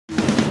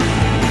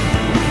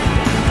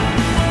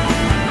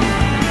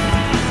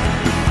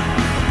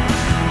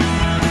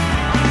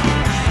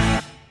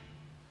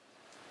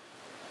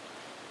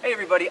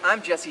everybody,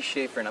 I'm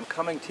Shafer and I'm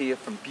coming to you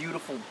from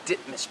beautiful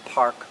Ditmas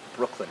Park,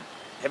 Brooklyn.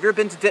 Have you ever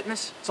been to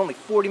Ditmas? It's only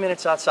 40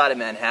 minutes outside of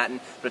Manhattan,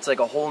 but it's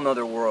like a whole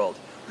nother world.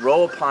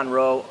 Row upon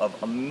row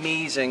of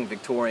amazing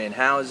Victorian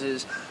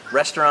houses,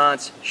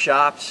 restaurants,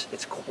 shops.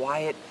 It's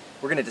quiet.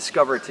 We're going to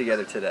discover it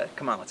together today.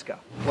 Come on, let's go.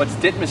 What's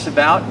Ditmas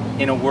about?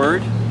 In a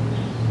word,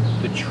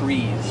 the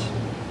trees.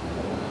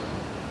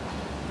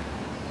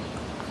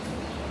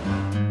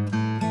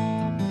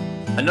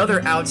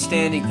 Another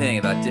outstanding thing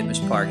about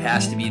Ditmas Park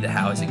has to be the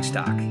housing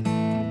stock.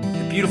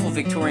 The beautiful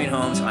Victorian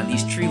homes on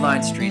these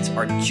tree-lined streets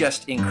are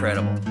just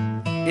incredible.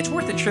 It's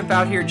worth a trip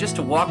out here just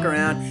to walk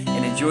around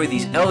and enjoy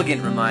these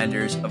elegant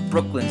reminders of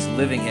Brooklyn's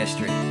living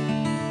history.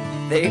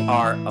 They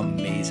are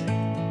amazing.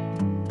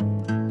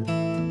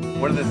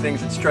 One of the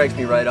things that strikes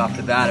me right off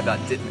the bat about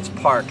Ditmas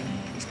Park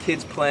is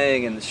kids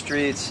playing in the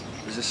streets.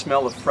 There's a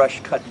smell of fresh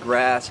cut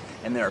grass,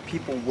 and there are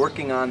people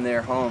working on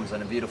their homes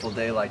on a beautiful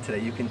day like today.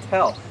 You can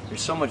tell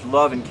there's so much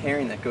love and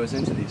caring that goes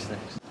into these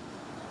things.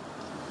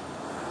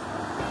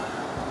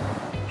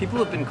 People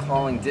have been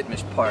calling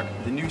Ditmas Park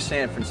the new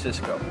San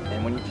Francisco,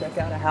 and when you check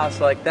out a house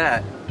like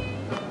that,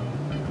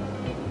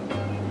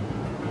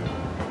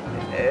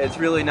 it's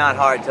really not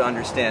hard to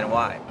understand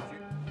why.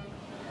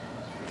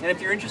 And if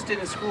you're interested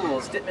in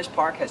schools, Ditmas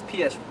Park has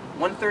PS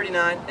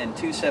 139 and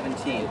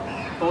 217,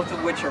 both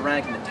of which are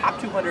ranked in the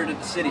top 200 of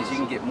the cities. You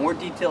can get more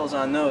details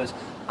on those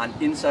on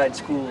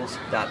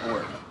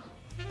insideschools.org.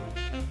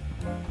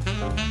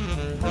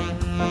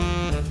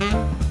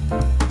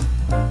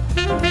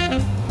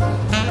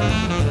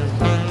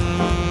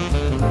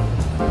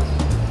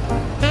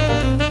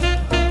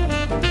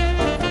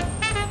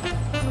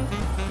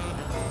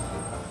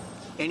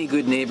 Any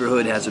good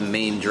neighborhood has a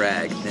main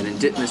drag, and in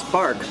Ditmas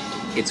Park,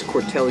 it's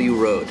Cortelyou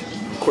Road.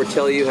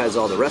 Cortelyou has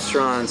all the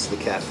restaurants, the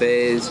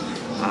cafes.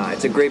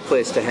 It's a great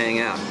place to hang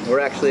out. We're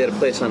actually at a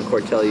place on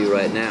Cortelyou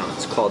right now.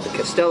 It's called the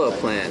Castello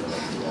Plan.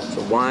 It's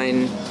a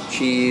wine,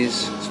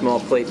 cheese, small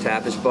plate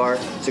tapas bar.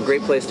 It's a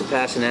great place to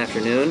pass an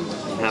afternoon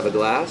and have a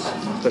glass,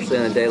 especially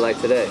on a day like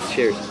today.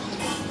 Cheers.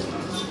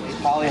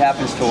 Polly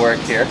happens to work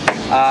here,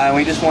 and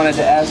we just wanted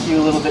to ask you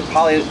a little bit.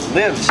 Polly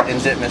lives in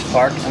Ditmas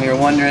Park, and we were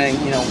wondering,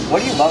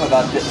 what do you love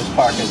about Ditmas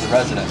Park as a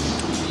resident?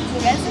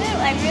 As a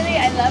resident,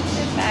 I love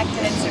the fact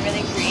that it's a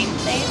really green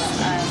place.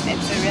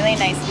 It's a really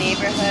nice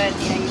neighborhood.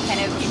 You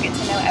get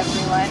to know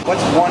everyone.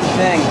 What's one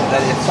thing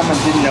that if someone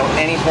didn't know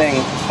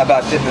anything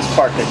about Ditmas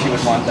Park that you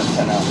would want them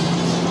to know?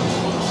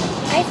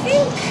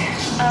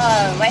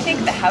 I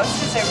think the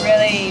houses are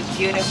really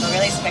beautiful,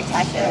 really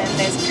spectacular, and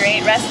there's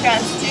great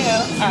restaurants too,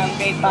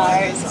 great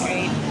bars,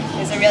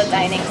 there's a real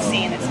dining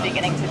scene that's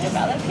beginning to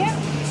develop here.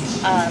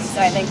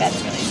 So I think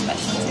that's really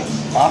special too.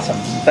 Awesome.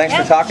 Thanks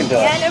for talking to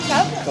us. Yeah, no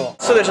problem. Cool.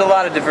 So there's a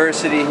lot of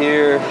diversity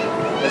here.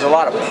 There's a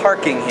lot of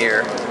parking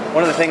here.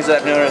 One of the things that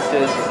I've noticed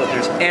is that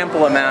there's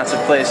ample amounts of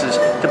places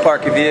to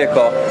park your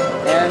vehicle.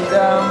 And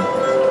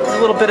a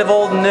little bit of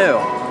old and new.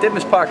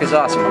 Ditmas Park is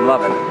awesome. I'm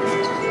loving it.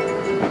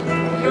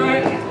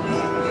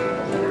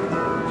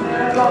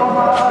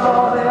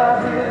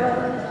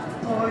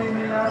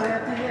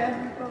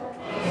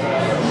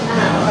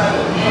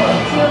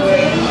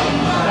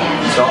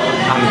 So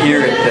I'm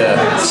here at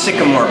the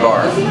Sycamore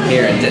Bar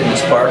here in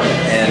Ditmas Park,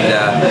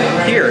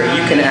 and here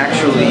you can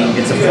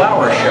it's a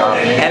flower shop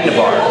and a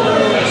bar.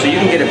 So you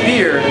can get a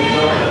beer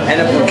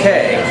and a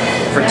bouquet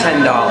for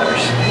 $10.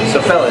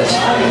 So fellas,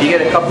 if you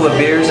get a couple of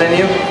beers in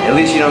you, at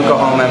least you don't go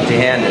home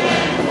empty-handed.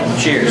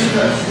 Cheers.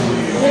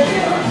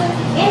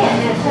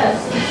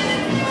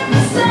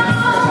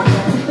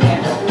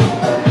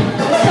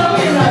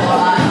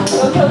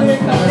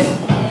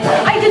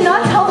 I did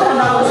not tell him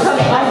I was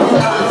coming. I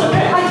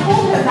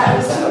told him that I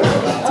was coming.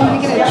 Do you want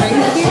to get a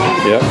drink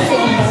here? Yeah.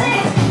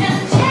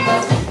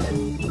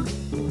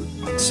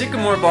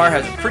 Sycamore Bar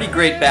has a pretty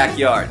great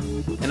backyard,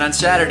 and on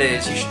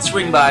Saturdays you should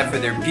swing by for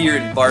their beer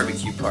and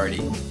barbecue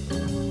party.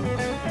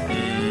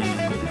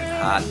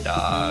 Hot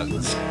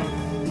dogs.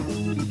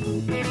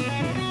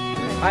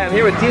 Hi, I'm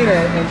here with Dina,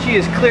 and she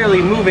is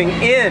clearly moving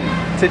in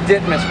to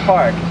Ditmas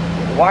Park.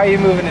 Why are you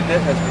moving to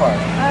Ditmas Park?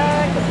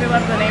 Because we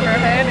love the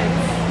neighborhood.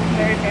 It's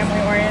very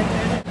family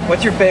oriented.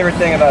 What's your favorite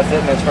thing about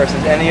Ditmas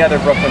versus any other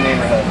Brooklyn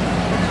neighborhood?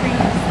 The trees.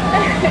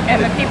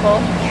 And the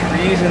people.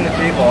 Trees and the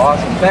people.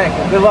 Awesome. Thanks.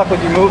 And good luck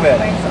with your move in.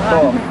 Thanks a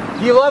lot. Cool.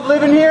 Do you love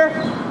living here?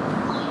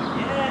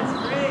 Yeah, it's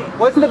great.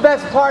 What's the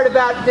best part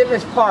about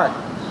Ditmas Park?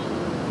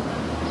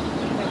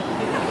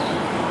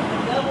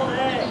 Deviled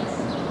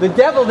eggs. The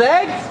deviled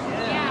eggs?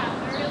 Yeah,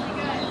 they're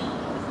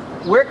really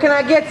good. Where can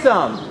I get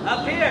some?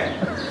 Up here.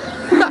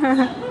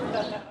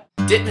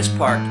 Ditmas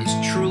Park is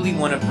truly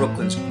one of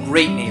Brooklyn's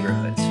great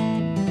neighborhoods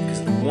because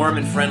of the warm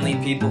and friendly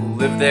people who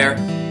live there,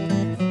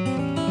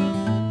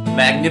 the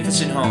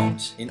magnificent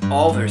homes in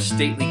all their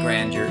stately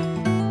grandeur,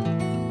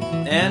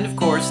 and of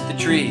course the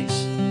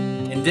trees.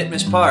 In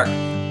Ditmas Park,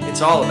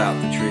 it's all about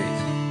the trees.